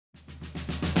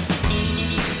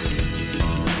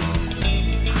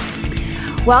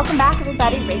Welcome back,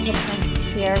 everybody. Rachel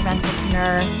Prince here,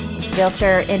 Rentalpreneur,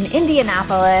 realtor in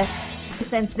Indianapolis.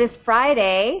 Since this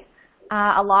Friday,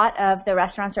 a lot of the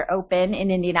restaurants are open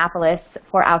in Indianapolis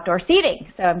for outdoor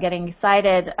seating. So I'm getting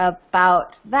excited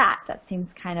about that. That seems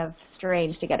kind of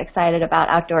strange to get excited about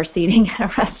outdoor seating at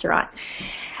a restaurant.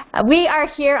 We are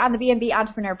here on the B&B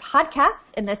Entrepreneur Podcast.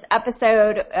 In this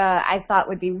episode, I thought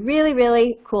would be really,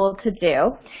 really cool to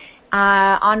do.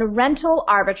 On rental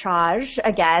arbitrage,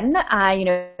 again, you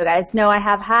guys know I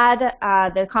have had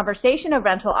the conversation of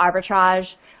rental arbitrage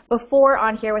before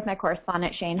on here with my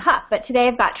correspondent Shane Huff. But today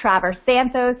I've got Travers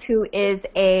Santos, who is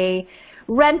a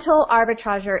rental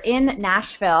arbitrager in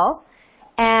Nashville.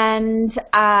 And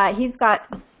he's got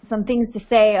some things to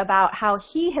say about how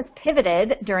he has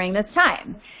pivoted during this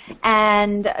time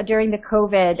and during the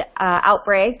COVID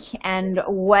outbreak and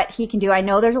what he can do. I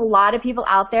know there's a lot of people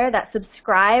out there that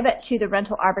subscribe to the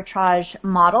rental arbitrage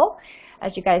model.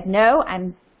 As you guys know,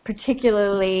 I'm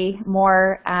particularly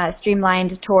more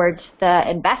streamlined towards the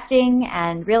investing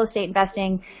and real estate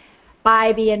investing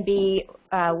by B&B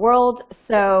world.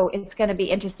 So it's going to be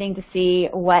interesting to see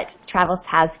what Travers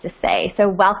has to say. So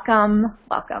welcome.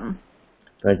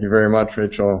 Thank you very much,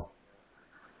 Rachel.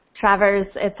 Travers,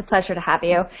 it's a pleasure to have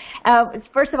you.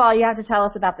 First of all, you have to tell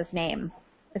us about this name.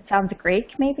 It sounds Greek,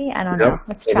 maybe? I don't know.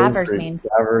 What's Travers mean?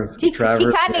 Travers.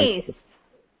 Tikanis.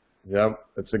 Yep,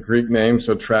 it's a Greek name,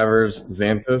 so Travers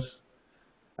Xanthus.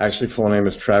 Actually, full name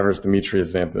is Travers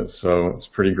Demetrius Xanthus, so it's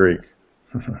pretty Greek.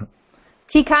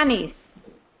 Tikanis.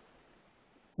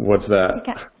 What's that?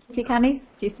 Tikanis?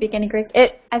 Do you speak any Greek?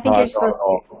 I think you're supposed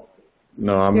to.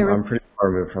 No, I'm pretty far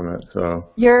removed from it, so.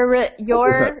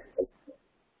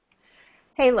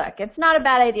 Hey, look, it's not a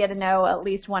bad idea to know at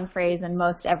least one phrase in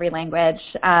most every language.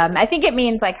 I think it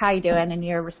means like how you doing, and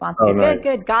your response is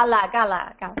good, gala.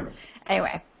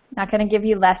 Anyway, not going to give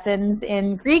you lessons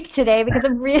in Greek today because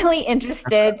I'm really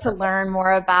interested to learn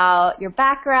more about your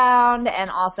background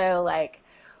and also like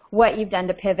what you've done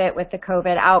to pivot with the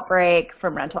COVID outbreak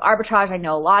from rental arbitrage. I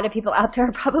know a lot of people out there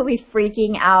are probably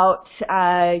freaking out.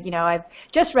 I've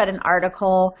just read an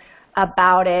article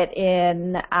about it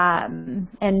in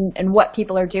and what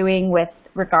people are doing with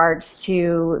regards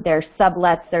to their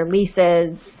sublets, their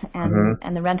leases, and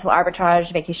the rental arbitrage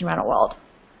vacation rental world.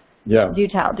 Yeah. Do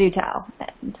tell.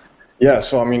 Yeah,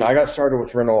 so I got started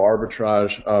with rental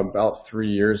arbitrage about 3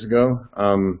 years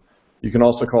ago. You can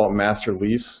also call it master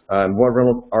lease. And what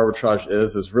rental arbitrage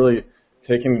is really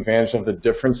taking advantage of the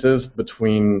differences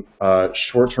between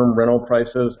short-term rental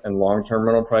prices and long-term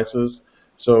rental prices.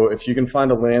 So if you can find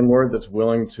a landlord that's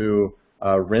willing to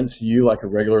rent to you like a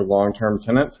regular long-term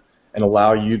tenant and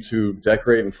allow you to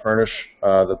decorate and furnish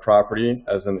the property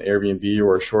as an Airbnb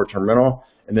or a short-term rental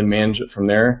and then manage it from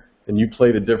there, then you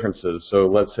play the differences. So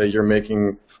let's say you're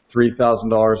making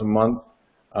 $3,000 a month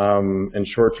in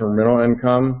short-term rental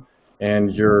income,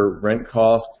 and your rent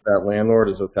cost, that landlord,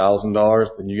 is $1,000,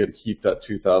 then you get to keep that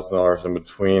 $2,000 in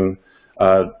between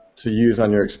to use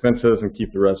on your expenses and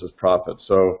keep the rest as profit.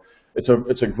 So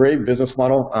it's a great business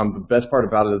model. The best part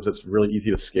about it is it's really easy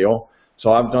to scale.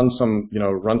 So I've done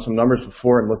run some numbers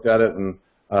before and looked at it, and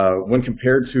when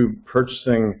compared to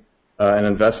purchasing an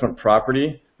investment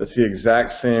property that's the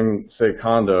exact same, say,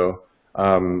 condo,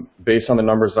 based on the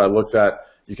numbers that I looked at,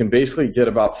 you can basically get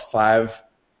about 5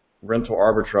 rental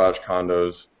arbitrage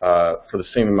condos for the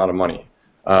same amount of money.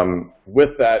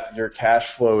 With that, your cash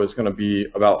flow is going to be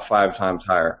about 5 times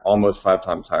higher, almost 5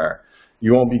 times higher.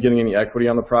 You won't be getting any equity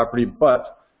on the property,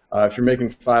 but if you're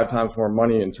making 5 times more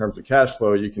money in terms of cash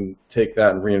flow, you can take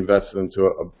that and reinvest it into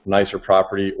a nicer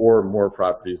property or more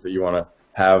properties that you want to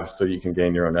have so you can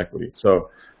gain your own equity.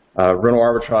 So rental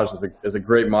arbitrage is a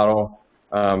great model.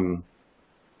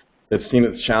 It's seen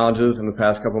its challenges in the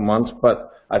past couple months, but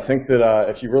I think that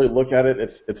if you really look at it,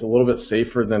 it's a little bit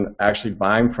safer than actually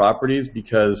buying properties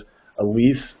because a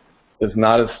lease is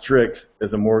not as strict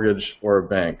as a mortgage or a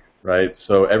bank, right?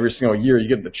 So every single year you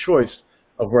get the choice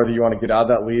of whether you want to get out of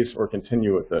that lease or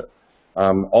continue with it.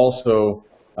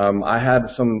 I had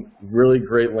some really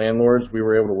great landlords. We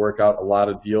were able to work out a lot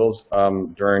of deals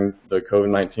during the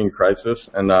COVID-19 crisis,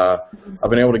 and I've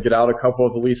been able to get out a couple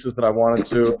of the leases that I wanted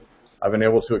to. I've been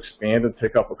able to expand and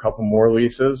pick up a couple more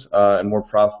leases and more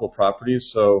profitable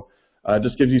properties. So it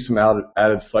just gives you some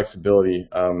added flexibility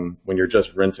when you're just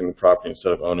renting the property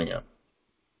instead of owning it.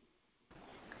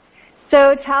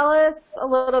 So tell us a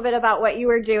little bit about what you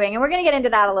were doing, and we're going to get into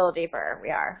that a little deeper.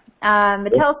 We are. But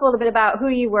tell us a little bit about who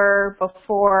you were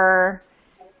before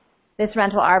this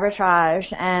rental arbitrage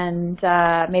and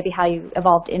maybe how you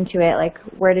evolved into it. Like,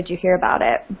 where did you hear about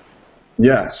it?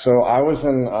 Yeah, so I was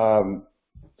in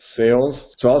sales.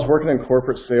 So I was working in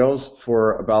corporate sales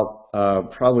for about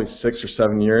probably 6 or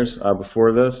 7 years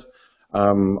before this.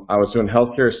 I was doing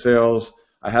healthcare sales.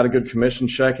 I had a good commission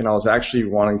check, and I was actually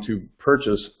wanting to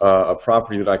purchase a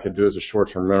property that I could do as a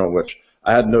short-term rental, which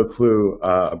I had no clue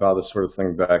about this sort of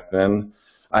thing back then.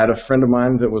 I had a friend of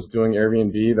mine that was doing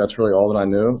Airbnb. That's really all that I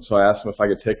knew. So I asked him if I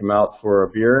could take him out for a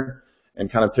beer and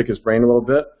kind of pick his brain a little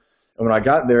bit. And when I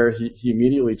got there, he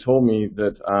immediately told me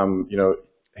that,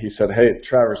 he said, "Hey,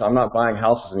 Travers, I'm not buying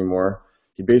houses anymore."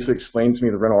 He basically explained to me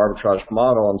the rental arbitrage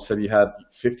model and said he had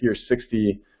 50 or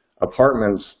 60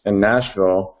 apartments in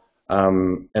Nashville,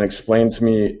 and explained to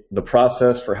me the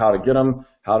process for how to get them,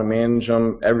 how to manage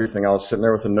them, everything. I was sitting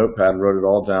there with a notepad and wrote it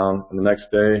all down. And the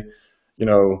next day,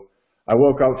 I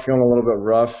woke up feeling a little bit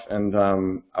rough, and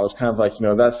I was kind of like,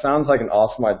 that sounds like an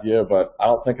awesome idea, but I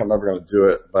don't think I'm ever going to do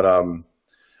it. But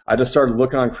I just started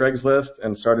looking on Craigslist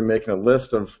and started making a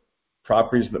list of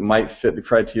properties that might fit the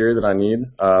criteria that I need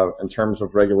in terms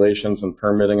of regulations and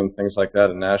permitting and things like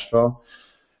that in Nashville.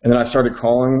 And then I started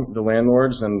calling the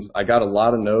landlords, and I got a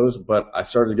lot of no's, but I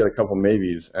started to get a couple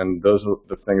maybes, and those are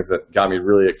the things that got me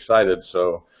really excited.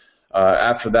 So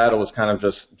after that, it was kind of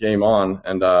just game on,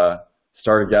 and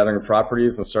started gathering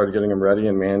properties and started getting them ready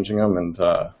and managing them. And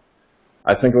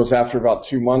I think it was after about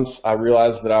 2 months, I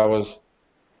realized that I was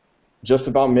just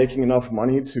about making enough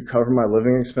money to cover my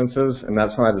living expenses, and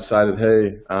that's when I decided,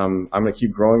 hey, I'm going to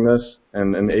keep growing this.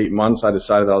 And in 8 months, I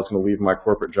decided I was going to leave my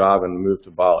corporate job and move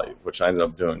to Bali, which I ended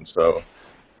up doing. So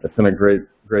it's been a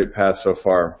great path so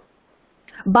far.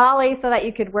 Bali, so that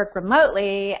you could work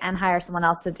remotely and hire someone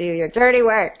else to do your dirty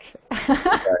work.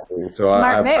 Exactly. So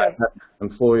I had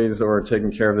employees that were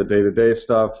taking care of the day-to-day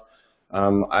stuff.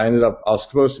 I was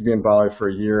supposed to be in Bali for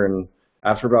a year, and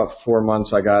after about 4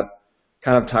 months, I got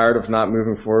kind of tired of not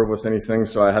moving forward with anything,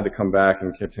 so I had to come back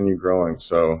and continue growing.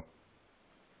 So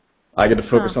I get to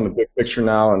focus on the big picture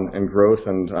now and growth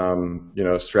and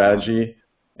strategy,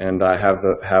 and I have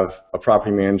a property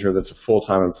manager that's a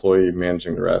full-time employee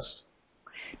managing the rest.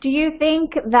 Do you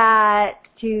think that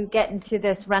to get into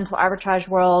this rental arbitrage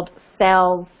world,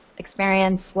 sales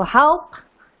experience will help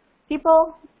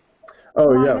people?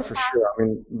 Oh, yeah, for sure. I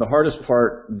mean, the hardest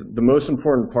part, the most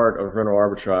important part of rental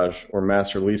arbitrage or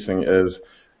master leasing is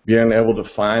being able to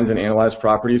find and analyze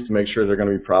properties to make sure they're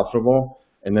going to be profitable,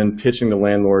 and then pitching the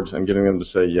landlords and getting them to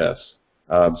say yes.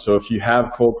 So if you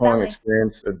have cold calling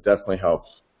experience, it definitely helps.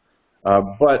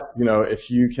 But, if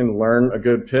you can learn a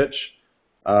good pitch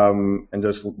and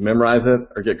just memorize it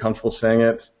or get comfortable saying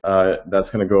it, that's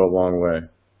going to go a long way.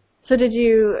 So did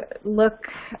you look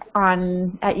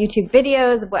at YouTube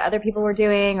videos of what other people were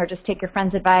doing, or just take your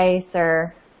friend's advice,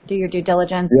 or do your due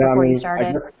diligence before you started?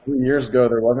 I guess 3 years ago,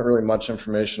 there wasn't really much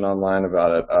information online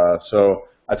about it. So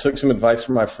I took some advice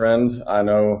from my friend. I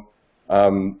know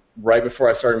right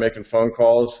before I started making phone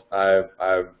calls,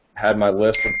 I had my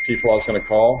list of people I was going to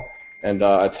call, and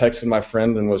I texted my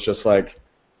friend and was just like,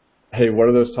 hey, what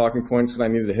are those talking points that I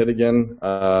needed to hit again?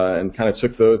 And kind of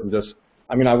took those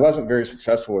and I wasn't very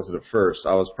successful with it at first.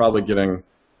 I was probably getting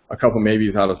a couple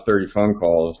maybes out of 30 phone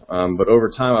calls. But over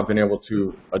time, I've been able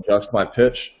to adjust my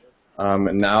pitch.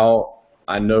 And now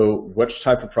I know which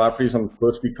type of properties I'm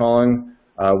supposed to be calling,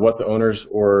 what the owners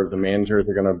or the managers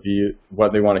are going to be,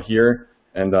 what they want to hear.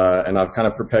 And I've kind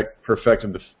of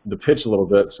perfected the pitch a little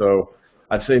bit. So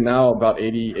I'd say now about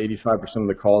 85% of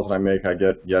the calls that I make, I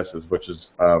get yeses, which is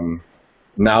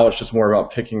now it's just more about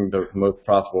picking the most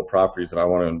profitable properties that I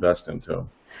want to invest into.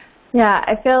 Yeah,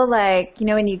 I feel like,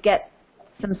 when you get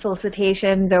some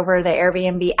solicitations over the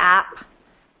Airbnb app,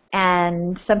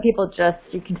 and some people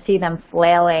you can see them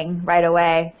flailing right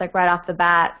away. It's like right off the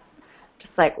bat,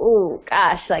 just like, oh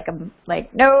gosh, like I'm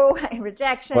like, no,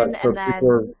 rejection. But, and then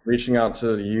people are reaching out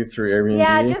to you through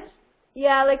Airbnb?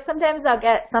 Yeah, like sometimes I'll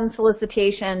get some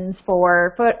solicitations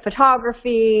for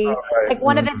photography. Oh, right. Like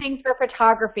one of the things for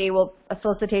photography, a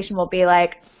solicitation will be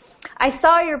like, I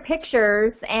saw your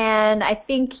pictures and I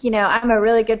think, I'm a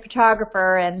really good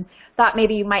photographer and thought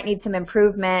maybe you might need some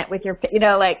improvement with your,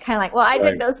 like kind of like, well, I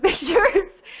did those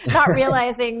pictures, not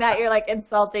realizing that you're like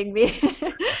insulting me.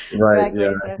 Right,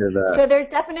 yeah, I hear that. So there's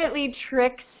definitely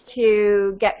tricks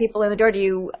to get people in the door. Do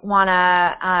you want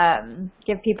to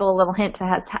give people a little hint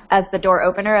as the door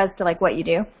opener as to like what you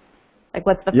do? Like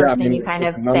what's the first thing you kind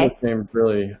of say?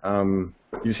 Really, you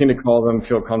just need to call them,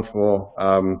 feel comfortable.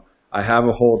 I have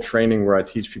a whole training where I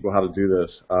teach people how to do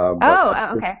this.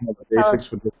 Okay. The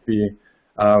basics would just be,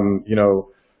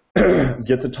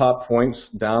 get the top points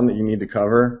down that you need to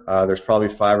cover. There's probably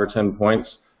 5 or 10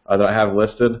 points that I have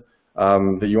listed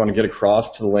that you want to get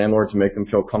across to the landlord to make them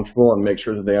feel comfortable and make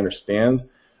sure that they understand.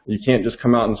 You can't just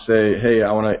come out and say, hey,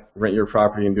 I want to rent your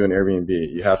property and do an Airbnb.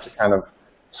 You have to kind of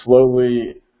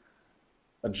slowly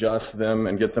adjust them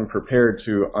and get them prepared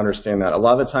to understand that. A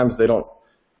lot of the times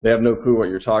they have no clue what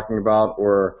you're talking about,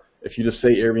 or if you just say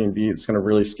Airbnb, it's going to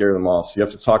really scare them off. So you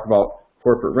have to talk about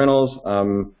corporate rentals,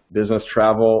 business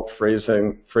travel,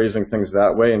 phrasing things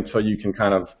that way until you can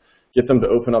kind of get them to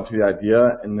open up to the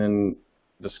idea and then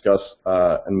discuss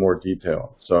in more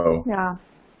detail. So yeah.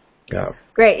 Yeah.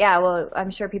 Great. Yeah. Well,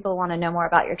 I'm sure people want to know more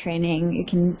about your training. You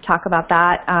can talk about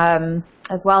that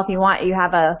as well if you want. You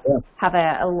have a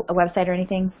website or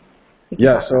anything?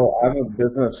 Yeah. So I have a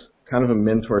business, kind of a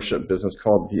mentorship business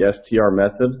called the STR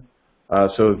Method.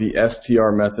 So the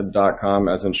strmethod.com,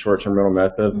 as in short-term rental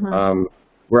method,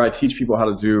 where I teach people how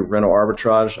to do rental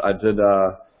arbitrage. I did,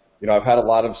 I've had a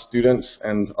lot of students,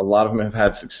 and a lot of them have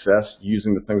had success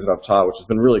using the things that I've taught, which has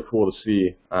been really cool to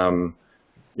see.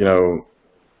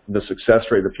 The success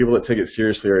rate, the people that take it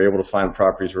seriously are able to find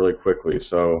properties really quickly.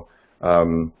 So,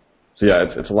 yeah,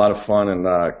 it's a lot of fun and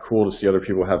cool to see other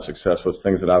people have success with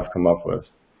things that I've come up with.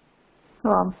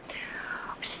 Cool.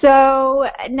 So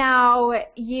now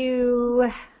you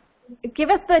give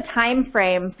us the time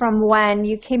frame from when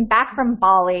you came back from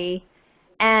Bali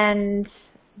and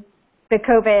the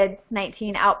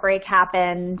COVID-19 outbreak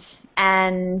happened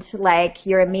and like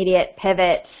your immediate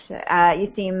pivot.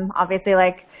 You seem obviously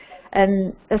like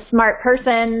a smart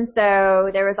person, so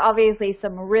there was obviously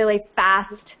some really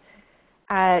fast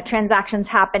transactions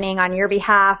happening on your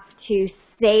behalf to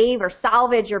save or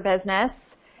salvage your business.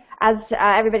 As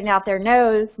everybody out there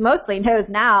mostly knows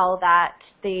now that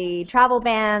the travel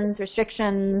bans,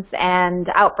 restrictions, and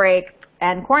outbreak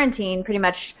and quarantine pretty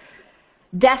much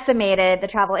decimated the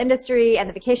travel industry and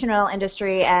the vacation rental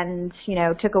industry and,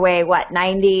 took away,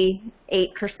 98%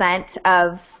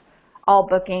 of all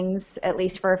bookings, at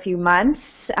least for a few months,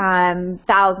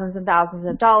 thousands and thousands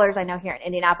of dollars. I know here in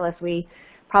Indianapolis we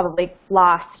probably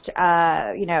lost,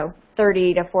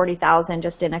 30 to 40,000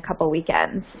 just in a couple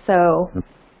weekends. So.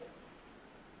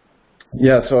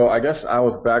 Yeah, so I guess I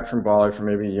was back from Bali for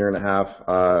maybe a year and a half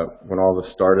when all this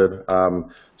started.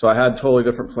 So I had totally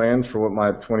different plans for what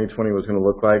my 2020 was going to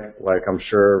look like I'm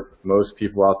sure most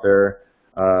people out there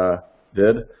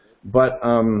did. But,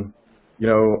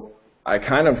 I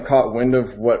kind of caught wind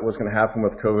of what was going to happen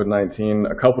with COVID-19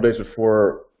 a couple days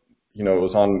before, it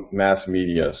was on mass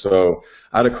media. So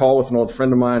I had a call with an old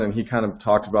friend of mine, and he kind of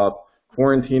talked about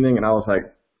quarantining, and I was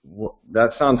like, well,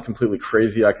 that sounds completely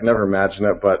crazy. I can never imagine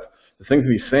it, but the things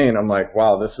he's saying, I'm like,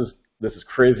 wow, this is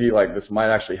crazy. Like, this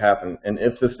might actually happen. And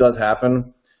if this does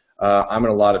happen, I'm in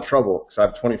a lot of trouble because I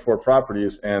have 24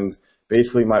 properties, and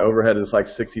basically my overhead is like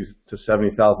 $60,000 to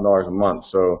 $70,000 a month.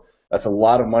 So that's a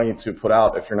lot of money to put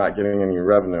out if you're not getting any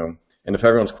revenue. And if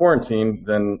everyone's quarantined,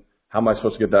 then how am I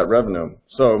supposed to get that revenue?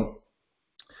 So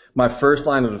my first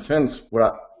line of defense,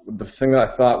 the thing that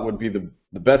I thought would be the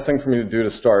best thing for me to do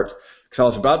to start, because I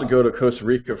was about to go to Costa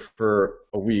Rica for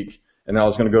a week, and I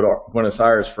was going to go to Buenos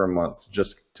Aires for a month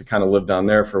just to kind of live down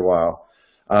there for a while.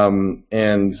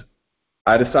 And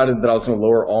I decided that I was going to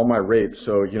lower all my rates.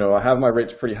 So, I have my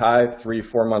rates pretty high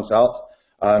 3-4 months out,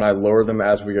 and I lower them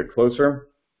as we get closer.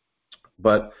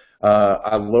 But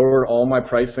I lowered all my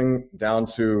pricing down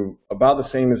to about the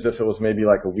same as if it was maybe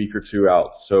like a week or two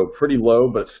out. So pretty low,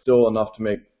 but still enough to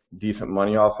make decent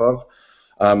money off of.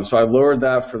 So I lowered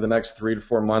that for the next 3 to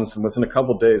 4 months, and within a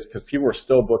couple of days, because people were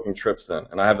still booking trips then,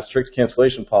 and I have a strict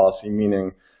cancellation policy,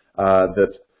 meaning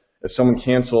that if someone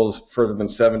cancels further than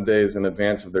 7 days in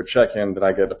advance of their check-in, that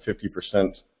I get a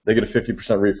 50%. They get a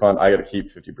 50% refund. I get to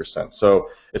keep 50%. So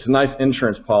it's a nice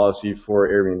insurance policy for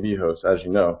Airbnb hosts, as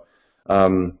you know.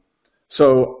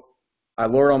 So I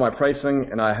lowered all my pricing,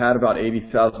 and I had about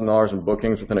 $80,000 in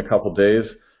bookings within a couple of days.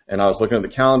 And I was looking at the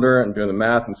calendar and doing the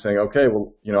math and saying, okay,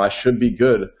 well, I should be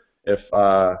good if,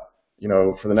 for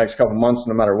the next couple of months,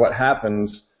 no matter what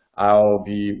happens, I'll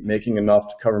be making enough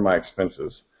to cover my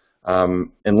expenses,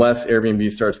 unless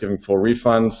Airbnb starts giving full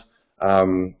refunds.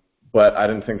 But I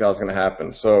didn't think that was going to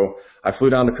happen. So I flew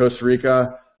down to Costa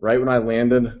Rica. Right when I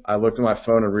landed, I looked at my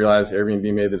phone and realized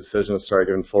Airbnb made the decision to start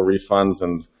giving full refunds,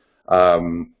 and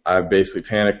I basically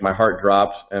panicked. My heart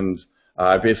dropped, and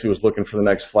I basically was looking for the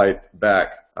next flight back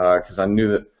because I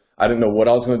knew that I didn't know what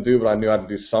I was going to do, but I knew I had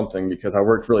to do something because I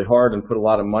worked really hard and put a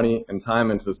lot of money and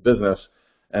time into this business,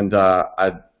 and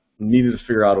I needed to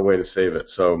figure out a way to save it.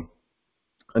 So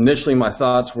initially my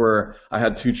thoughts were I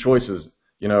had two choices.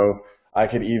 I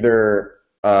could either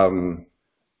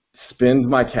spend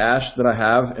my cash that I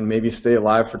have and maybe stay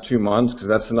alive for 2 months, because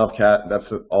that's enough cash. That's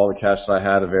all the cash that I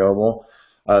had available.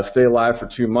 Stay alive for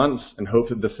 2 months and hope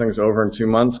that this thing's over in 2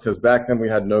 months, because back then we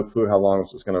had no clue how long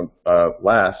this was going to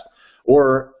last.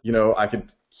 Or, I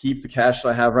could keep the cash that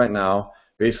I have right now,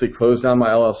 basically close down my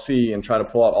LLC and try to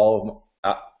pull out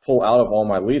pull out of all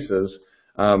my leases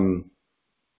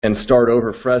and start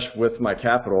over fresh with my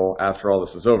capital after all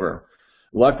this is over.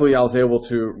 Luckily, I was able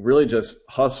to really just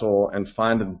hustle and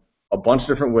find a bunch of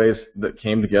different ways that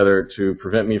came together to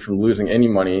prevent me from losing any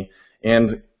money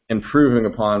and improving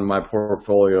upon my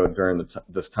portfolio during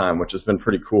this time, which has been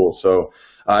pretty cool. So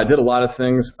I did a lot of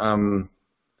things.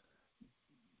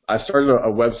 I started a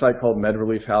website called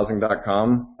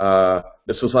medreliefhousing.com.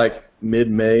 This was like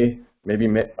mid-May,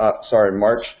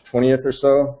 March 20th or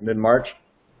so, mid-March.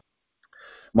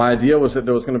 My idea was that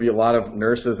there was going to be a lot of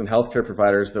nurses and healthcare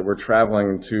providers that were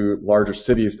traveling to larger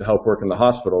cities to help work in the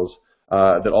hospitals,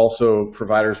 that also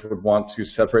providers would want to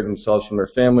separate themselves from their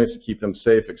families to keep them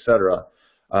safe, etc.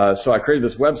 So I created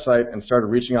this website and started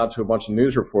reaching out to a bunch of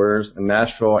news reporters in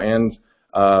Nashville and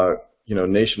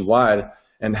nationwide,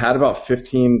 and had about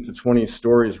 15 to 20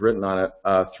 stories written on it.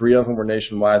 3 of them were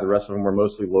nationwide, the rest of them were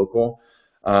mostly local.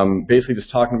 Basically just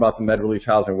talking about the Med Relief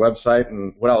Housing website.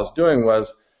 And what I was doing was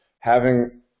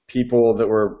having people that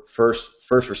were first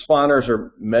responders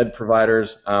or med providers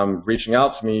reaching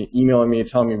out to me, emailing me,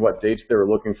 telling me what dates they were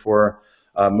looking for.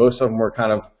 Most of them were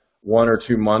kind of 1 or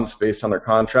 2 months based on their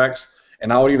contracts.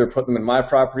 And I would either put them in my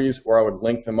properties or I would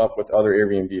link them up with other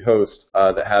Airbnb hosts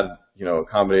that had,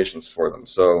 accommodations for them.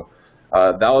 So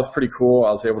that was pretty cool.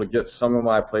 I was able to get some of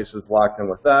my places locked in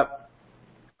with that.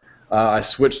 I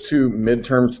switched to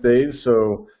midterm stays.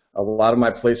 So a lot of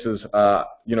my places, the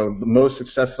most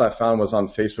success that I found was on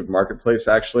Facebook Marketplace,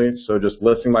 actually. So just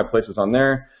listing my places on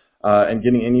there and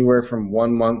getting anywhere from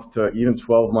 1 month to even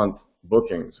 12-month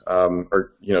bookings,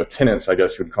 or tenants, I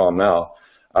guess you would call them now.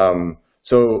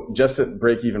 So just at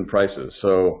break-even prices.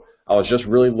 So I was just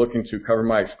really looking to cover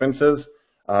my expenses.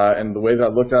 And the way that I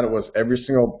looked at it was every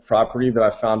single property that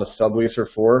I found a subleaser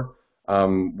for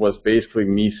was basically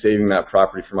me saving that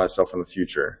property for myself in the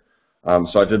future.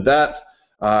 So I did that.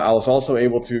 I was also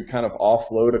able to kind of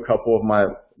offload a couple of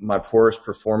my poorest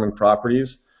performing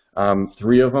properties.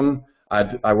 3 of them,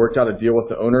 I worked out a deal with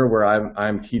the owner where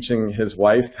I'm teaching his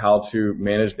wife how to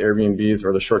manage the Airbnbs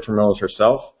or the short-term rentals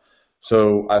herself.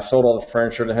 So I sold all the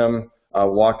furniture to him,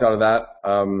 walked out of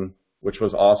that, which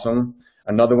was awesome.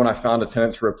 Another one, I found a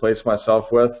tenant to replace myself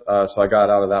with, so I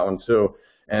got out of that one too.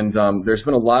 And there's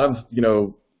been a lot of,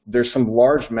 there's some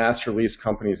large master lease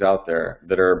companies out there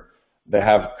that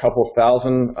have a couple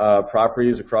thousand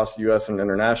properties across the U.S. and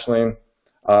internationally,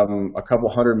 a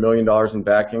couple $100 million in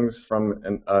backings from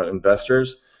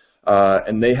investors,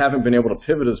 and they haven't been able to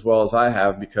pivot as well as I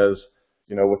have because,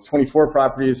 with 24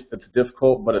 properties, it's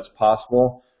difficult, but it's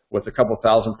possible. With a couple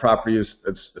thousand properties,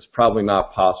 it's probably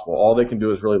not possible. All they can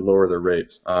do is really lower their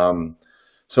rates.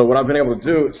 So what I've been able to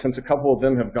do, since a couple of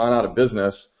them have gone out of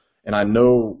business, and I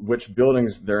know which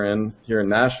buildings they're in here in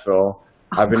Nashville,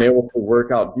 I've been able to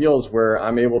work out deals where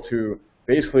I'm able to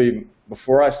basically,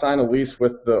 before I sign a lease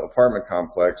with the apartment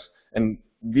complex, and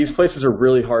these places are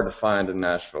really hard to find in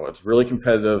Nashville. It's really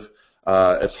competitive.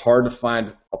 It's hard to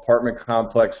find apartment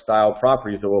complex style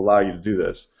properties that will allow you to do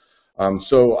this.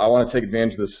 So I want to take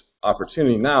advantage of this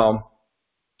opportunity now,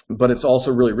 but it's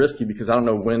also really risky because I don't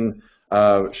know when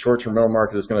short-term rental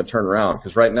market is going to turn around.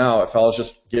 Because right now, if I was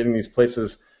just getting these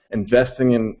places,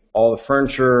 investing in all the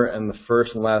furniture and the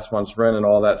first and last month's rent and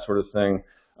all that sort of thing,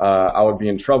 I would be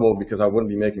in trouble because I wouldn't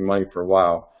be making money for a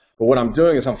while. But what I'm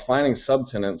doing is I'm finding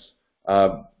subtenants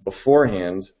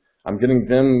beforehand. I'm getting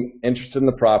them interested in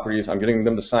the properties. I'm getting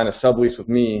them to sign a sublease with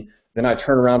me. Then I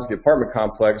turn around to the apartment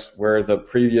complex where the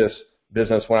previous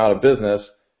business went out of business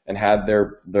and had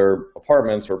their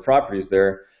apartments or properties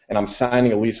there, and I'm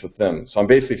signing a lease with them. So I'm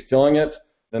basically filling it,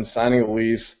 then signing a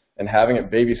lease, and having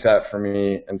it babysat for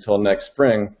me until next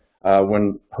spring,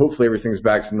 when hopefully everything's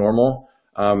back to normal,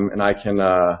 and I can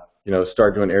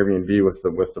start doing Airbnb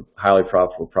with the highly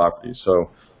profitable properties. So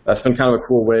that's been kind of a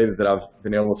cool way that I've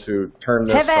been able to turn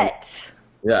this from,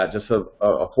 just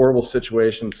a horrible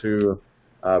situation to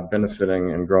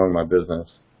benefiting and growing my business.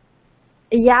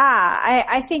 Yeah,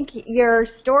 I think your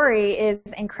story is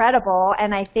incredible,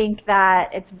 and I think that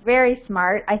it's very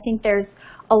smart. I think there's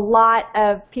a lot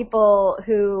of people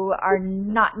who are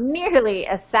not nearly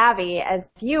as savvy as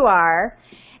you are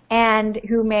and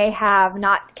who may have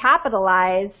not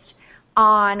capitalized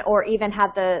on or even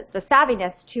had the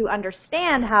savviness to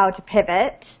understand how to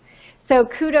pivot. So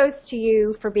kudos to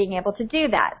you for being able to do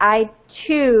that. I,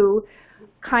 too,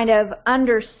 kind of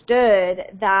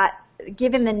understood that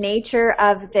given the nature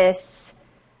of this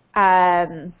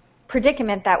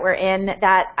predicament that we're in,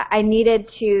 that I needed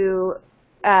to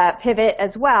pivot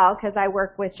as well, because I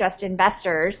work with just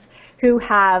investors who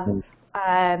have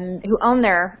who own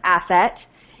their asset,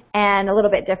 and a little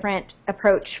bit different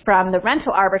approach from the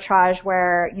rental arbitrage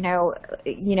where,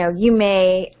 you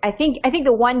may, I think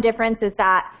the one difference is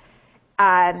that,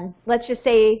 let's just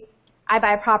say I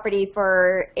buy a property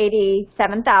for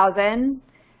 $87,000,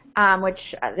 which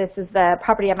this is the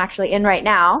property I'm actually in right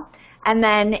now. And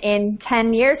then in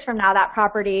 10 years from now, that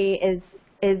property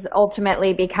is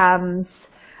ultimately becomes,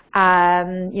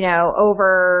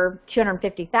 over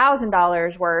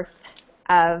 $250,000 worth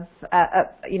of,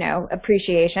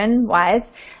 appreciation wise.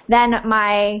 Then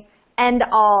my end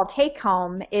all take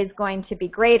home is going to be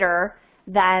greater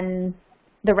than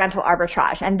the rental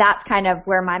arbitrage. And that's kind of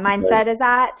where my mindset is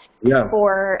at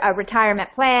for a retirement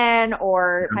plan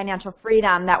or financial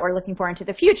freedom that we're looking for into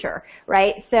the future,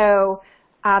 right? So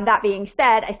that being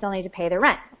said, I still need to pay the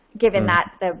rent, given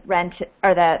that the rent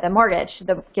or the mortgage,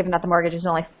 given that the mortgage is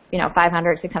only,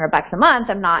 $500, $600 a month,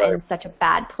 I'm not in such a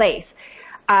bad place.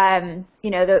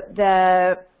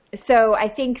 So I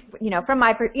think, from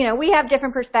my, we have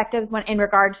different perspectives in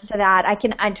regards to that. I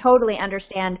totally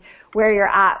understand where you're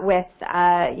at with,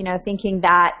 thinking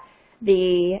that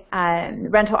the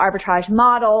rental arbitrage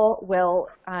model will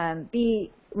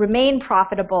remain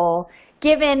profitable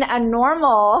given a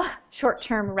normal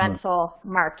short-term rental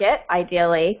market,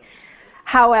 ideally.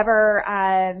 However,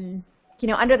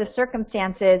 under the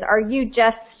circumstances, are you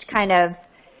just kind of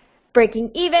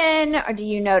breaking even, or do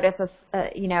you notice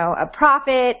a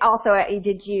profit? Also, I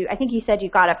think you said you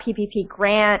got a PPP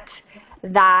grant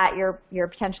that you're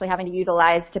potentially having to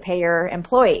utilize to pay your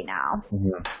employee now.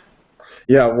 Mm-hmm.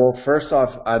 Yeah. Well, first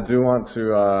off, I do want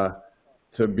to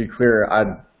be clear.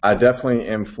 I definitely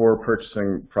am for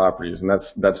purchasing properties, and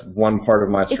that's one part of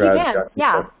my strategy. If you can,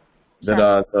 yeah.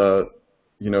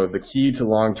 The key to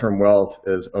long-term wealth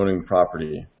is owning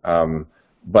property.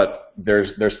 But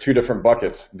there's two different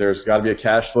buckets. There's got to be a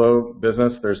cash flow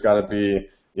business. There's got to be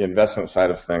the investment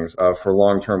side of things for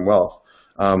long-term wealth.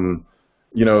 The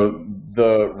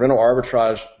rental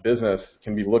arbitrage business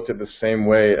can be looked at the same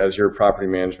way as your property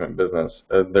management business.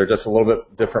 They're just a little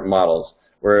bit different models.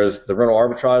 Whereas the rental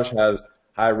arbitrage has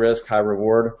high risk, high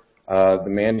reward. The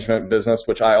management business,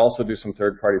 which I also do some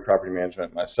third-party property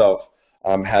management myself,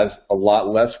 has a lot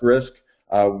less risk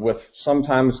with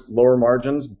sometimes lower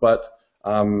margins, but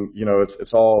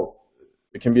it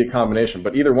can be a combination,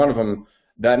 but either one of them,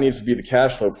 that needs to be the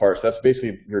cash flow part. So that's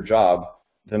basically your job.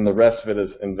 Then the rest of it is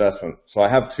investment. So I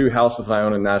have 2 houses I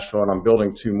own in Nashville, and I'm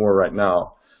building 2 more right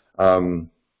now.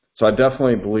 So I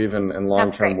definitely believe in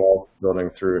long-term wealth building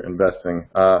through investing.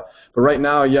 But right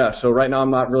now, so right now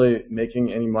I'm not really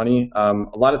making any money. A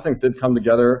lot of things did come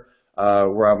together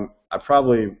where I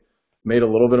probably made a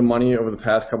little bit of money over the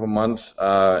past couple months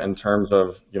in terms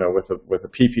of, with a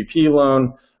PPP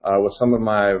loan, with some of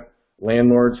my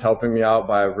landlords helping me out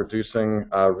by reducing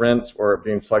rent or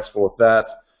being flexible with that,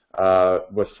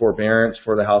 with forbearance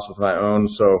for the houses that I own.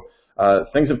 So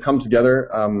things have come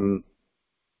together, over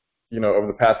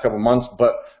the past couple months,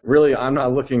 but really I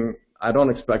don't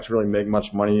expect to really make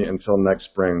much money until next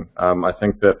spring. I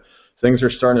think that things are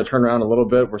starting to turn around a little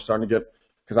bit. We're starting to get,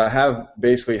 because I have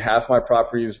basically half my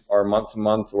properties are month to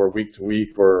month or week to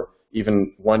week or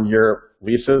even 1-year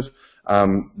leases.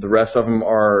 The rest of them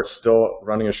are still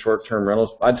running as short-term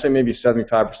rentals. I'd say maybe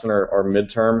 75% are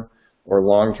mid-term or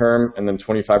long-term, and then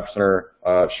 25% are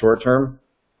short-term.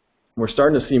 We're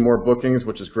starting to see more bookings,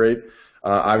 which is great.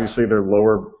 Obviously, they're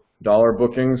lower dollar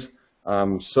bookings. I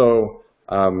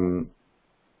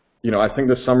think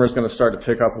this summer is going to start to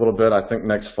pick up a little bit. I think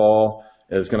next fall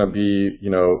is going to be,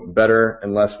 better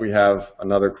unless we have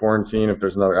another quarantine, if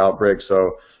there's another outbreak.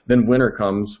 So then winter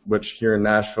comes, which here in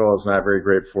Nashville is not very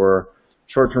great for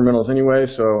short-term rentals anyway.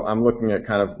 So I'm looking at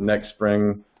kind of next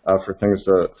spring for things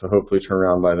to hopefully turn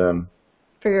around by then.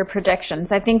 For your predictions,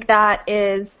 I think that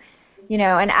is,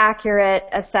 an accurate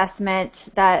assessment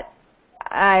that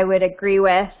I would agree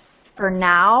with for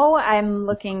now.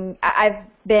 I've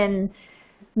been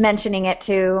mentioning it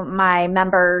to my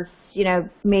members,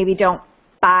 maybe don't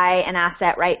buy an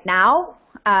asset right now.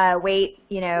 Wait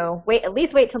at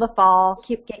least till the fall.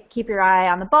 Keep your eye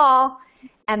on the ball,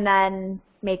 and then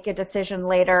make a decision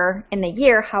later in the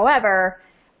year. However,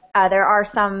 there are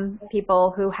some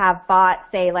people who have bought,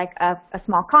 say, like a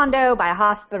small condo by a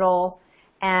hospital,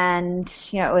 and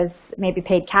it was maybe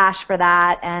paid cash for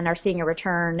that, and are seeing a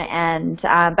return. And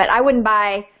but I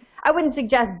wouldn't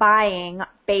suggest buying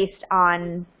based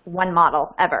on one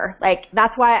model ever. Like,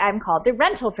 that's why I'm called the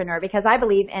rentalpreneur, because I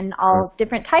believe in all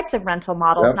different types of rental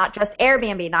models, not just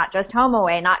Airbnb, not just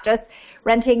HomeAway, not just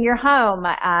renting your home.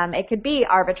 It could be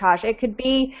arbitrage. It could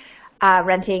be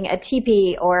renting a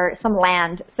teepee or some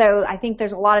land. So I think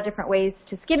there's a lot of different ways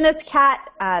to skin this cat.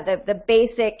 The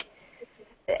basic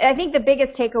I think the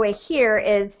biggest takeaway here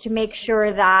is to make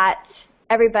sure that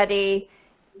everybody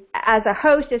as a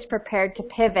host is prepared to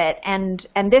pivot, and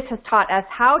this has taught us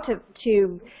how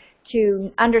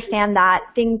to understand that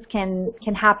things can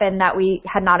happen that we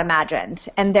had not imagined,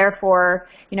 and therefore,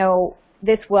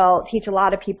 this will teach a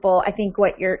lot of people. I think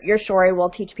what your story will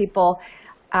teach people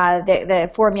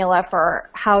the formula for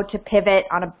how to pivot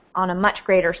on a much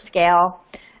greater scale.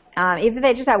 Even if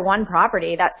they just have one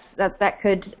property, that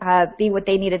could be what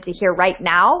they needed to hear right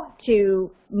now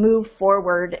to move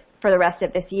forward for the rest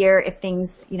of this year if things,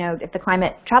 if the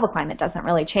travel climate doesn't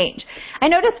really change. I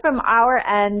noticed from our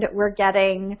end, we're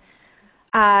getting,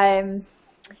 I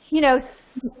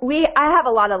have a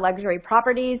lot of luxury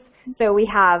properties, so we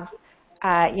have,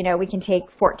 we can take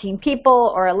 14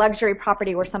 people, or a luxury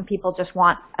property where some people just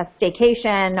want a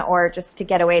staycation or just to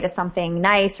get away to something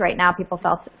nice. Right now, people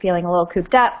feeling a little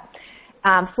cooped up.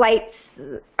 Flights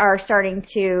are starting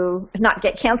to not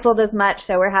get canceled as much,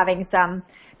 so we're having some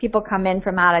people come in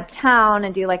from out of town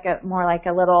and do more like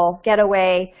a little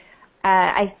getaway.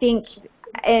 I think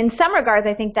in some regards,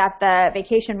 I think that the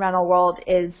vacation rental world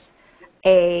is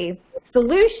a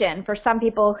solution for some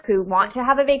people who want to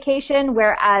have a vacation,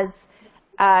 whereas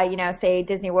say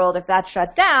Disney World, if that's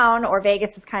shut down, or Vegas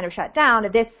is kind of shut down,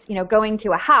 this, going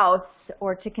to a house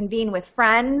or to convene with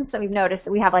friends. So we've noticed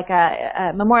that we have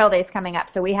a Memorial Day is coming up,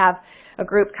 so we have a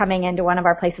group coming into one of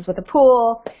our places with a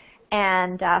pool,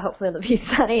 and hopefully it'll be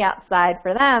sunny outside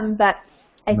for them. But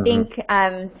I think,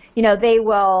 they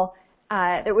will,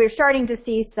 that we're starting to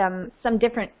see some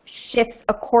different shifts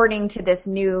according to this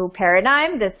new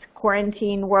paradigm, this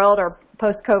quarantine world or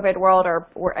post-COVID world,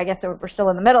 or I guess we're still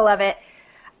in the middle of it,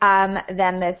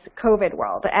 than this COVID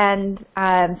world. And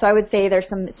so I would say there's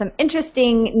some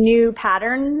interesting new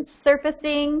patterns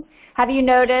surfacing. Have you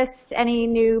noticed any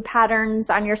new patterns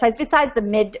on your side besides the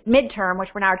midterm, which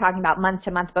we're now talking about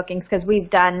month-to-month bookings, because we've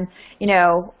done,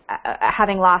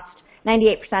 having lost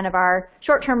 98% of our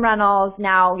short-term rentals,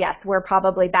 now, yes, we're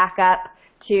probably back up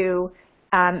to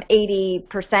 80%,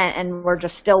 and we're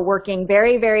just still working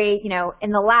very, very,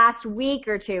 in the last week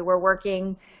or two, we're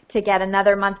working to get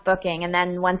another month booking. And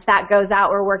then once that goes out,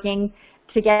 we're working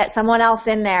to get someone else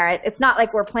in there. It's not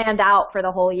like we're planned out for the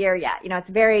whole year yet. It's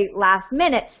very last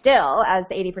minute still, as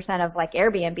 80% of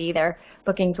Airbnb, their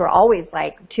bookings were always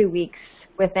 2 weeks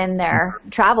within their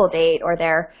travel date or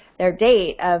their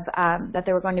date of that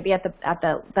they were going to be at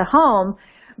the home.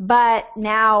 But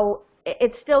now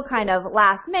it's still kind of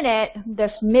last minute,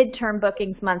 this midterm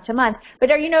bookings month to month.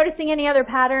 But are you noticing any other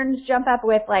patterns jump up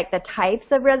with the types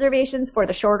of reservations for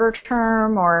the shorter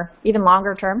term or even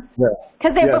longer term? Yeah.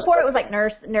 Because before it was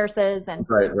nurses and.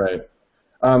 Right.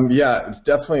 Yeah, it's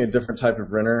definitely a different type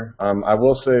of renter. I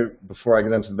will say before I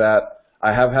get into that,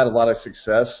 I have had a lot of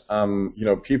success.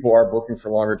 People are booking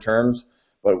for longer terms,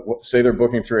 but say they're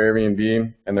booking through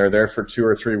Airbnb and they're there for 2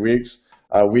 or 3 weeks.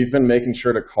 We've been making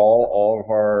sure to call all of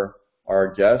our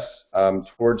guests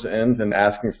towards the end and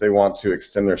asking if they want to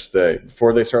extend their stay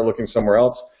before they start looking somewhere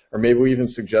else, or maybe we even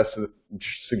suggest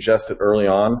it early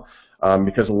on,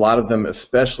 because a lot of them,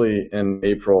 especially in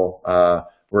April,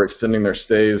 were extending their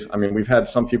stays. I mean, we've had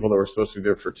some people that were supposed to be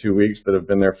there for 2 weeks that have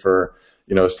been there for,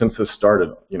 since this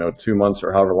started, 2 months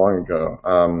or however long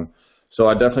ago. So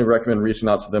I definitely recommend reaching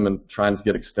out to them and trying to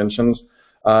get extensions.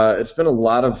 It's been a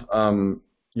lot of,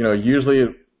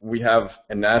 usually we have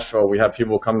in Nashville, we have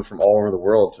people coming from all over the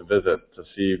world to visit, to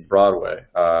see Broadway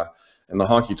and the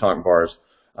honky tonk bars.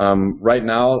 Right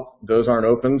now, those aren't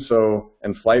open,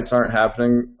 and flights aren't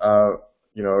happening,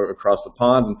 across the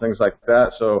pond and things like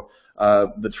that. So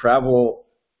the travel,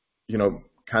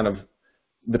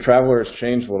 the traveler has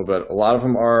changed a little bit. A lot of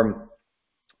them are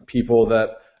people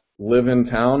that live in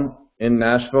town in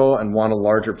Nashville and want a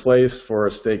larger place for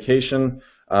a staycation.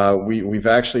 We've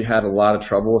actually had a lot of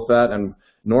trouble with that, and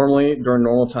normally during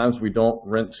normal times we don't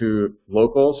rent to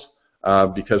locals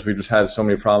because we just had so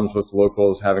many problems with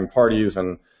locals having parties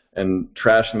and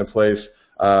trashing the place.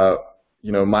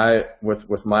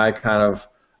 With my kind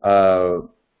of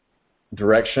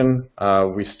direction,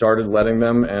 we started letting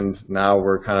them, and now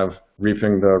we're kind of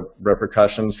reaping the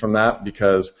repercussions from that,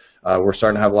 because we're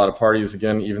starting to have a lot of parties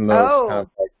again, even though it's kind of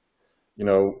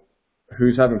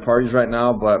who's having parties right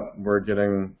now, but we're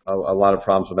getting a lot of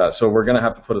problems with that. So we're going to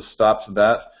have to put a stop to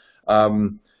that.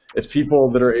 It's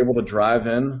people that are able to drive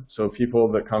in, so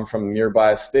people that come from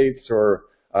nearby states or,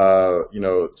 so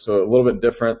a little bit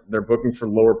different. They're booking for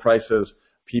lower prices.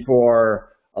 People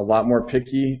are a lot more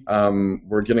picky.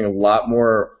 We're getting a lot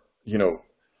more,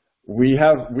 we've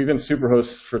been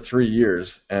Superhosts for 3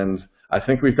 years, and I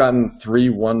think we've gotten 3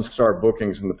 one-star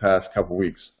bookings in the past couple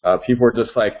weeks. People are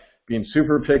just being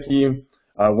super picky.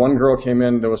 One girl came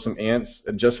in, there was some ants.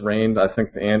 It just rained. I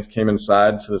think the ants came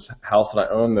inside to this house that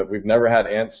I own that we've never had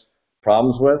ants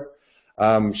problems with.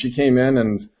 She came in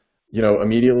and,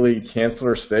 immediately canceled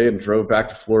her stay and drove back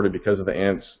to Florida because of the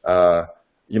ants.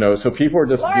 So people are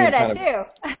just Florida being kind of,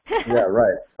 too. yeah,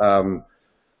 right.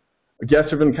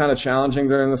 Guests have been kind of challenging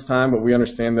during this time, but we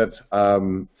understand that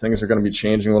things are going to be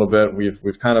changing a little bit.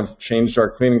 We've kind of changed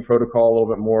our cleaning protocol a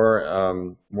little bit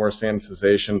more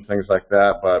sanitization, things like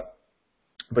that. But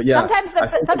yeah.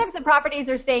 Sometimes the properties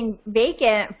are staying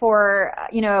vacant for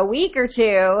a week or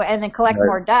two, and then collect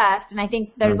more dust. And I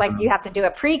think there's you have to do a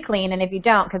pre-clean, and if you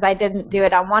don't, because I didn't do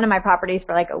it on one of my properties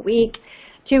for like a week,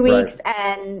 2 weeks,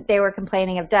 and they were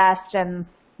complaining of dust, and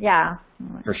yeah.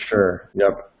 For sure.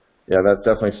 Yep. Yeah, that's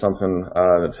definitely something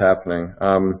that's happening.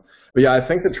 But yeah, I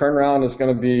think the turnaround is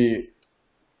going to be,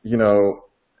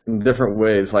 in different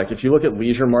ways. Like if you look at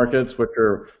leisure markets, which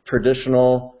are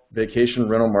traditional vacation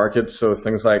rental markets, so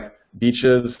things like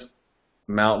beaches,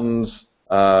 mountains,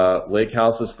 lake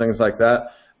houses, things like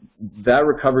that, that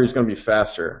recovery is going to be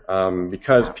faster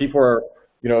because people are,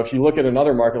 if you look at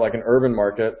another market like an urban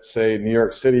market, say New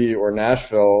York City or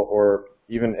Nashville or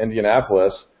even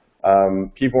Indianapolis,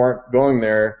 people aren't going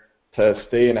there to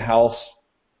stay in a house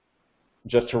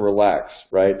just to relax,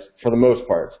 right? For the most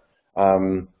part.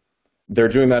 They're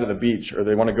doing that at the beach, or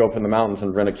they want to go up in the mountains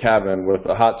and rent a cabin with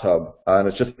a hot tub, and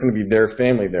it's just going to be their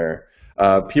family there.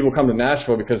 People come to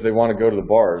Nashville because they want to go to the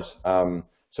bars.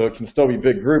 So it can still be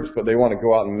big groups, but they want to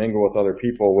go out and mingle with other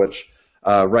people, which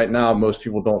right now most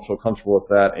people don't feel comfortable with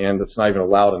that, and it's not even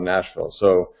allowed in Nashville.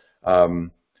 So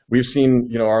we've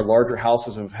seen, our larger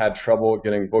houses have had trouble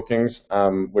getting bookings,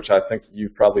 which I think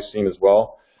you've probably seen as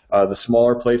well. The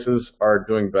smaller places are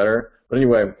doing better. But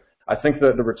anyway, I think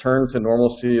that the return to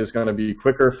normalcy is going to be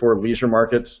quicker for leisure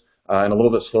markets and a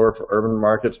little bit slower for urban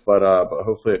markets, but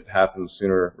hopefully it happens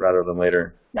sooner rather than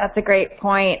later. That's a great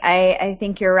point. I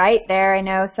think you're right there. I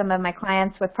know some of my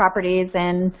clients with properties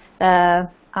in the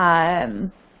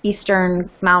eastern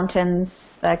mountains,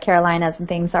 the Carolinas and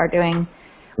things are doing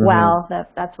well.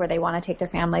 That's where they want to take their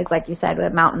families, like you said, with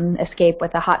a mountain escape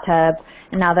with a hot tub.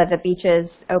 And now that the beaches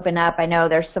open up, I know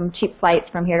there's some cheap flights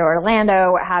from here to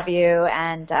Orlando, what have you,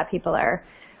 and people are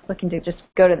looking to just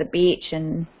go to the beach.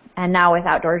 And now with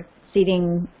outdoor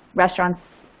seating restaurants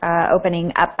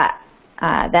opening up,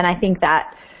 then I think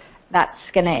that's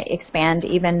going to expand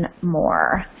even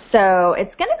more. So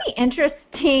it's going to be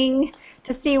interesting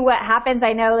to see what happens.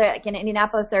 I know that in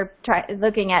Indianapolis they're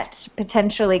looking at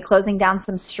potentially closing down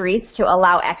some streets to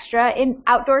allow extra in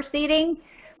outdoor seating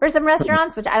for some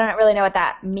restaurants, which I don't really know what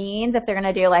that means. If they're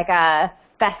going to do like a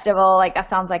festival, like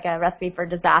that sounds like a recipe for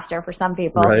disaster for some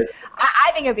people. Right.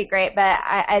 I think it would be great, but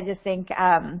I just think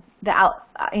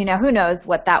who knows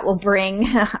what that will bring.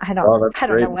 I don't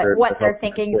know what they're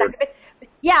thinking.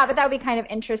 Yeah, but that would be kind of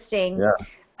interesting.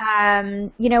 Yeah.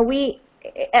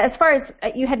 As far as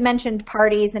you had mentioned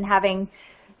parties and having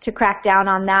to crack down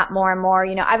on that more and more,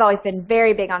 I've always been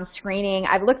very big on screening.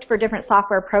 I've looked for different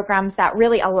software programs that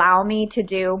really allow me to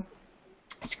do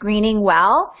screening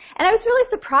well, and I was really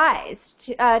surprised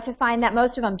to find that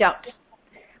most of them don't.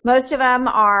 Most of them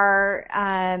are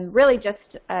really just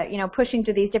pushing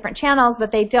to these different channels,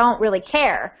 but they don't really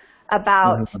care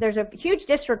about. There's a huge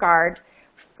disregard,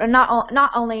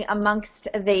 not only amongst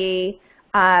the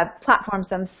platforms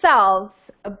themselves,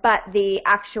 but the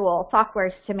actual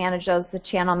softwares to manage those, the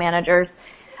channel managers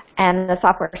and the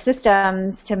software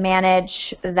systems to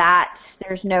manage that.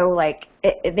 There's no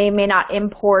they may not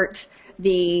import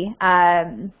the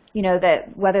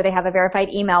whether they have a verified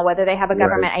email, whether they have a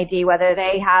government ID, whether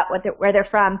they have where they're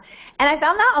from. And I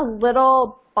found that a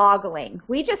little boggling.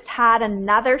 We just had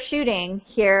another shooting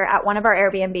here at one of our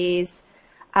Airbnbs.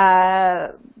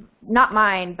 Not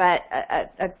mine, but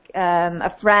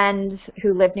a friend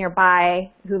who lived nearby,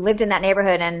 who lived in that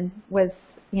neighborhood, and was,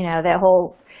 the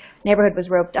whole neighborhood was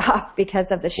roped off because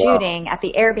of the shooting at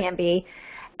the Airbnb.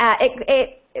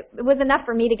 It was enough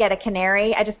for me to get a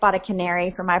canary. I just bought a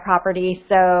canary for my property,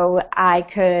 so I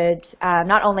could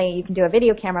not only you can do a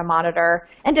video camera monitor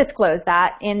and disclose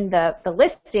that in the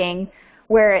listing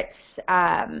where it's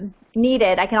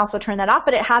needed. I can also turn that off,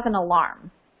 but it has an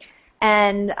alarm.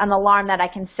 And an alarm that I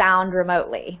can sound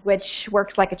remotely, which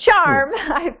works like a charm.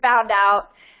 I found out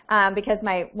because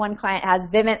my one client has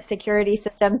Vivint security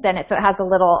systems, and so it has a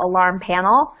little alarm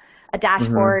panel, a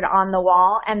dashboard on the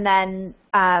wall. And then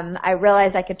I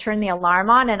realized I could turn the alarm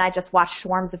on, and I just watched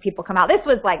swarms of people come out. This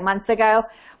was like months ago,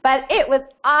 but it was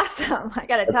awesome. I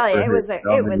got to tell you, it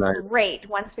was great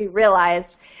once we realized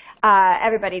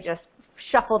everybody just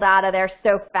shuffled out of there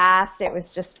so fast. It was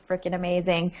just freaking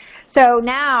amazing. So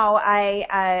now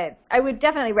I would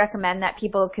definitely recommend that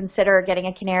people consider getting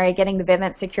a Canary, getting the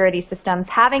Vivint security systems,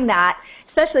 having that,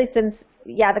 especially since,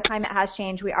 yeah, the climate has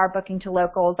changed. We are booking to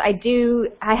locals. I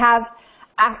have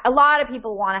a lot of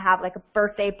people want to have like a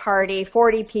birthday party,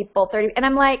 40 people, 30, and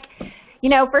I'm like, you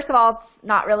know, first of all, it's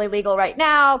not really legal right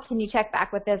now. Can you check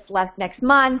back with us next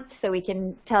month so we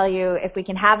can tell you if we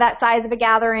can have that size of a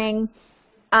gathering?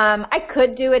 I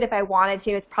could do it if I wanted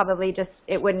to. It's probably just,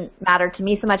 it wouldn't matter to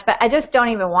me so much, but I just don't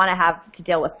even want to have to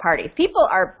deal with parties. People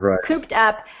are cooped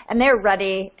up and they're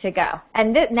ready to go.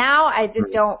 And now I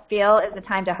just don't feel is the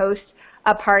time to host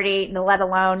a party, let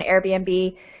alone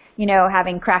Airbnb, you know,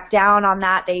 having cracked down on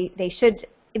that.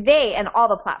 They and all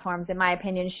the platforms, in my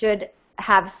opinion, should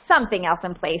have something else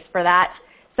in place for that,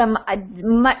 some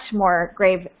much more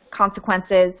grave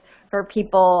consequences for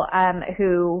people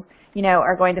who, you know,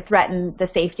 are going to threaten the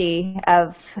safety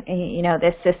of, you know,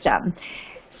 this system.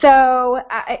 So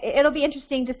it'll be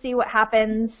interesting to see what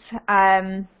happens,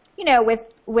 you know,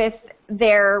 with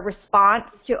their response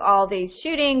to all these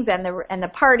shootings and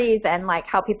the parties, and like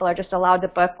how people are just allowed to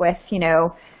book with, you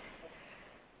know,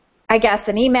 I guess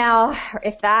an email, or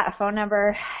if that, a phone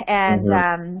number,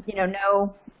 and you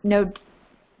know,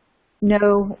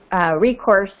 no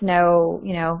recourse, no,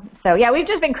 you know. So yeah, we've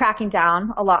just been cracking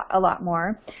down a lot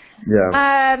more.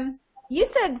 Yeah. You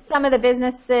said some of the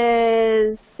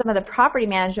businesses, some of the property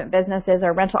management businesses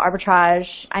or rental arbitrage.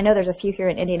 I know there's a few here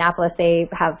in Indianapolis. They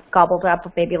have gobbled up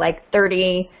maybe like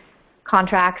 30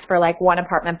 contracts for like one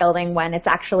apartment building when it's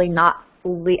actually not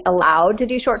allowed to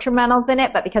do short-term rentals in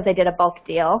it, but because they did a bulk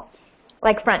deal.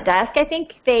 Like Front Desk, I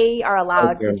think they are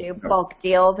allowed to do bulk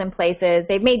deals in places.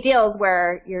 They've made deals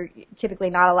where you're typically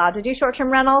not allowed to do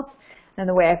short-term rentals. And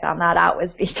the way I found that out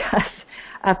was because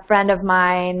a friend of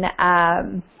mine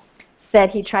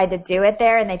said he tried to do it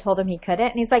there and they told him he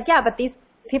couldn't. And he's like, yeah, but these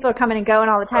people are coming and going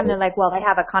all the time. And they're like, well, they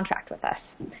have a contract with us.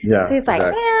 Yeah. So he's like,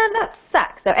 man, that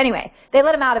sucks. So anyway, they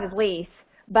let him out of his lease.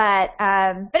 But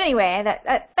anyway,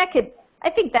 that could, I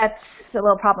think that's a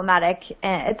little problematic.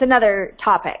 It's another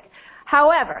topic.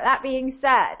 However, that being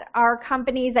said, are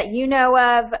companies that you know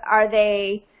of,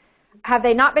 have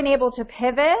they not been able to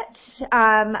pivot?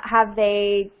 Have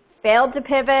they failed to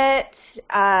pivot?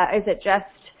 Is it just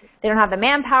they don't have the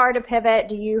manpower to pivot?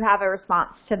 Do you have a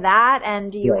response to that?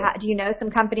 And do you know some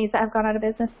companies that have gone out of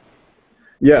business?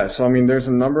 Yeah, so I mean, there's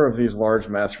a number of these large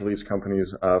master lease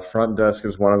companies. Front Desk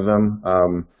is one of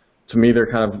them. To me, they're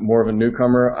kind of more of a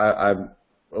newcomer. I've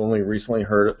only recently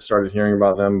started hearing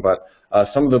about them, but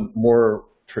some of the more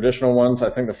traditional ones, I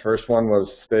think the first one was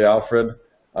Stay Alfred.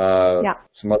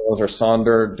 Some other ones are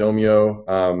Sonder,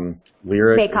 Domio,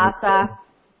 Lyric.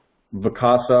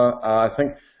 Vacasa. I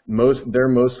think they're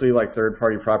mostly like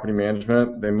third-party property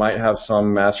management. They might have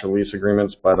some master lease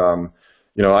agreements, but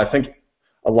you know, I think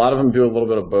a lot of them do a little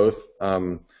bit of both.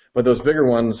 But those bigger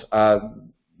ones,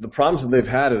 the problems that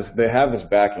they've had is they have this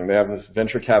backing. They have this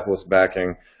venture capitalist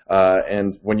backing.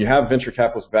 And when you have venture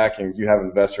capitalist backing, you have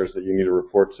investors that you need to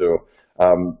report to.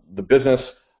 The business,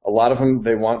 a lot of them,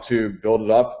 they want to build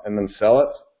it up and then sell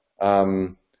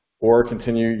it, or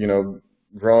continue, you know,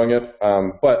 growing it.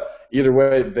 But either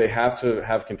way, they have to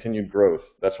have continued growth.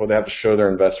 That's what they have to show their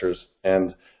investors.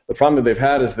 And the problem that they've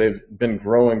had is they've been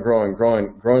growing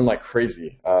like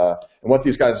crazy. And what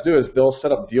these guys do is they'll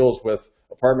set up deals with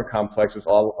apartment complexes a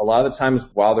lot of the times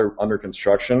while they're under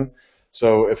construction.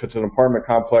 So if it's an apartment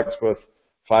complex with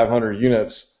 500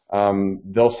 units,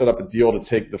 they'll set up a deal to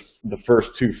take the first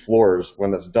 2 floors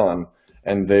when it's done,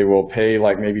 and they will pay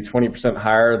like maybe 20%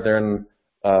 higher than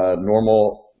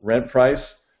normal rent price,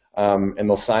 and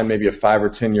they'll sign maybe a 5 or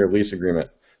 10 year lease agreement.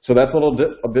 So that's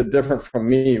a bit different from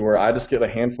me, where I just get a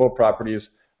handful of properties,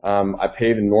 I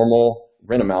pay the normal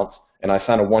rent amounts, and I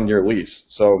sign a 1 year lease.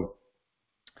 So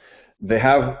they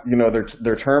have, you know,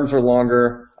 their terms are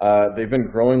longer. They've been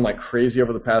growing like crazy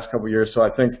over the past couple of years. So I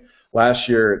think last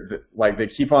year, like they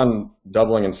keep on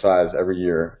doubling in size every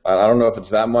year. I don't know if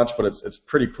it's that much, but it's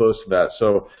pretty close to that.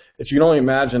 So if you can only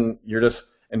imagine, you're just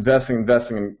investing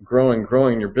and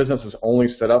growing, your business is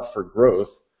only set up for growth.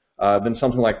 Then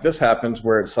something like this happens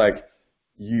where it's like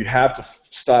you have to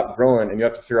stop growing and you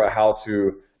have to figure out how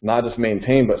to not just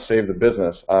maintain but save the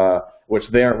business, which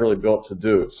they aren't really built to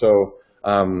do. So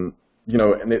you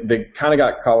know, and they kind of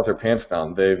got caught with their pants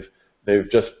down. They've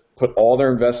just put all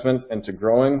their investment into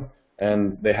growing,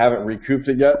 and they haven't recouped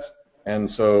it yet. And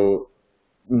so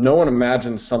no one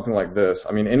imagines something like this.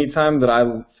 I mean, anytime that I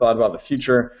thought about the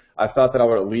future, I thought that I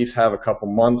would at least have a couple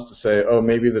months to say, oh,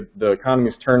 maybe the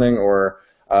economy's turning, or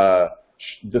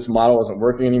this model isn't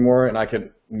working anymore, and I could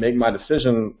make my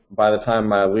decision by the time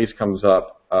my lease comes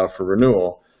up for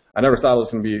renewal. I never thought it was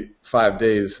going to be 5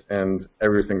 days and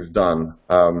everything's done,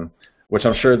 which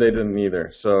I'm sure they didn't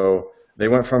either. So they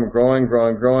went from growing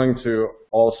to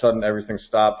all of a sudden everything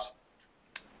stopped.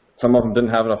 Some of them didn't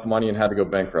have enough money and had to go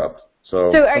bankrupt.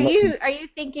 So are you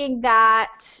thinking that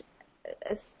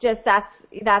it's just that's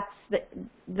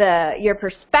your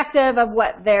perspective of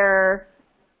where they're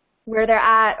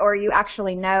at, or you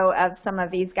actually know of some of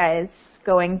these guys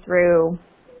going through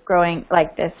growing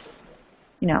like this,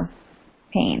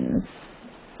 pains?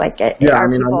 Like are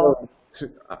people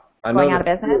going out of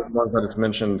business? The ones that it's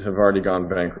mentioned have already gone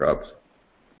bankrupt.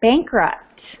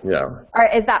 Bankrupt? Yeah. Or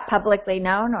is that publicly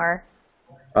known, or?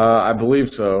 I believe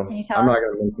so. Can you tell I'm us? not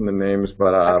going to mention the names,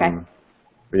 but Okay.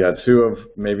 But yeah, 2 of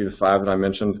maybe the 5 that I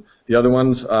mentioned. The other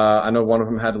ones, I know one of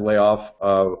them had to lay off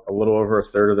a little over a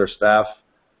third of their staff.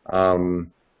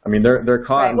 They're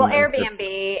caught. Right. Well,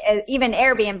 even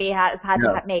Airbnb has had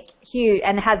to make huge,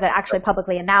 and has actually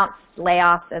publicly announced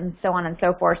layoffs and so on and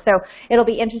so forth. So it'll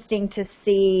be interesting to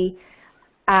see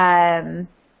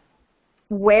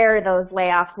where those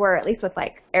layoffs were, at least with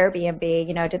like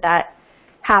Airbnb. Did that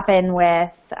happen with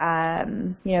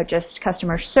just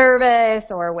customer service,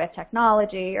 or with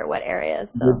technology, or what areas?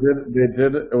 So. They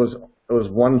did. It was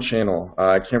one channel.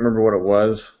 I can't remember what it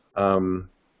was.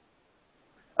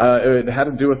 It had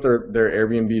to do with their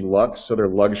Airbnb Luxe, so their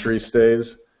luxury stays.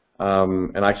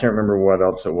 And I can't remember what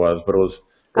else it was, but it was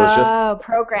just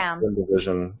program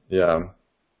division. Yeah.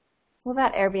 Well,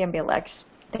 that Airbnb Luxe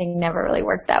thing never really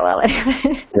worked that well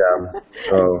anyway. Yeah.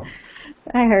 So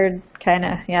I heard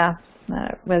that it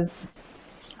was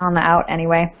on the out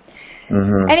anyway.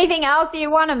 Mm-hmm. Anything else you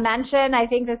want to mention? I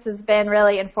think this has been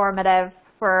really informative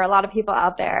for a lot of people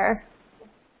out there.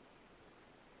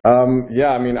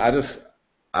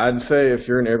 I'd say if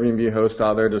you're an Airbnb host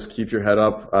out there, just keep your head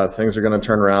up. Things are going to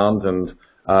turn around, and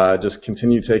just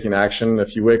continue taking action.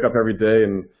 If you wake up every day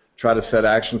and try to set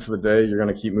action for the day, you're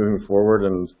going to keep moving forward.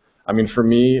 And for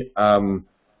me,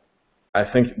 I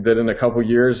think that in a couple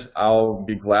years, I'll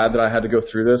be glad that I had to go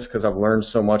through this, because I've learned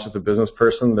so much as a business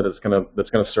person that's going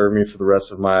to serve me for the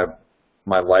rest of my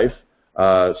life.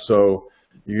 So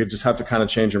you just have to kind of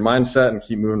change your mindset and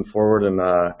keep moving forward, and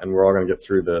we're all going to get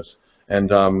through this.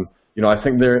 And I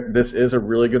think this is a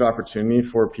really good opportunity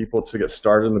for people to get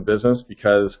started in the business,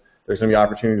 because there's going to be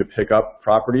opportunity to pick up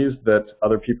properties that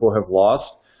other people have lost.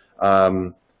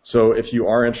 So if you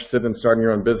are interested in starting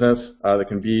your own business that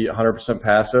can be 100%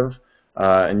 passive,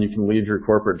 and you can leave your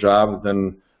corporate job,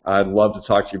 then I'd love to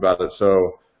talk to you about it.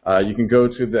 So you can go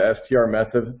to the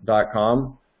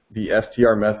strmethod.com,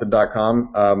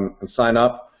 and sign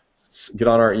up, get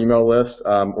on our email list,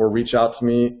 or reach out to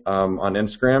me on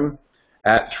Instagram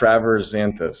at Travers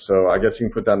Xanthus. So I guess you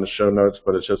can put that in the show notes,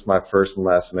 but it's just my first and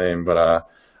last name. But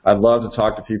I'd love to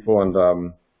talk to people and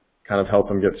kind of help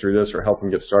them get through this, or help them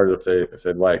get started if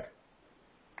they'd like.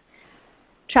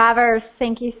 Travers,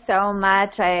 thank you so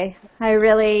much. I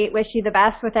really wish you the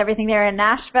best with everything there in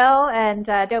Nashville, and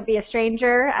don't be a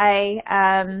stranger. I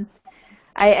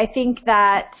think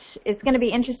that it's going to be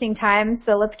interesting times,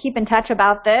 so let's keep in touch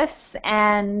about this,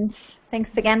 and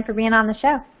thanks again for being on the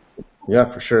show.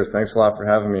 Yeah, for sure. Thanks a lot for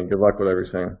having me. Good luck with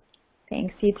everything.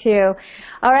 Thanks, you too.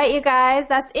 All right, you guys,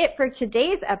 that's it for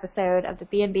today's episode of the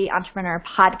B&B Entrepreneur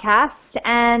Podcast.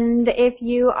 And if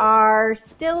you are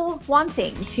still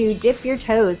wanting to dip your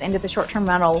toes into the short-term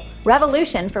rental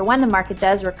revolution for when the market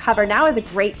does recover, now is a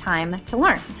great time to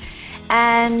learn.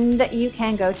 And you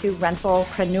can go to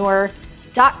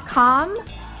rentalpreneur.com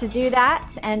to do that,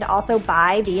 and also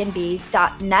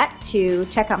buybnbs.net to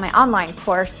check out my online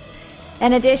course.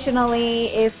 And additionally,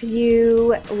 if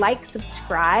you like,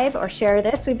 subscribe, or share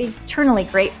this, we'd be eternally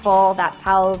grateful. That's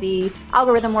how the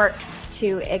algorithm works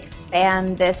to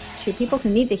expand this to people who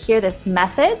need to hear this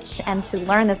message and to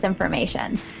learn this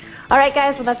information. All right,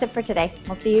 guys, well, that's it for today.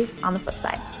 We'll see you on the flip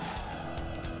side.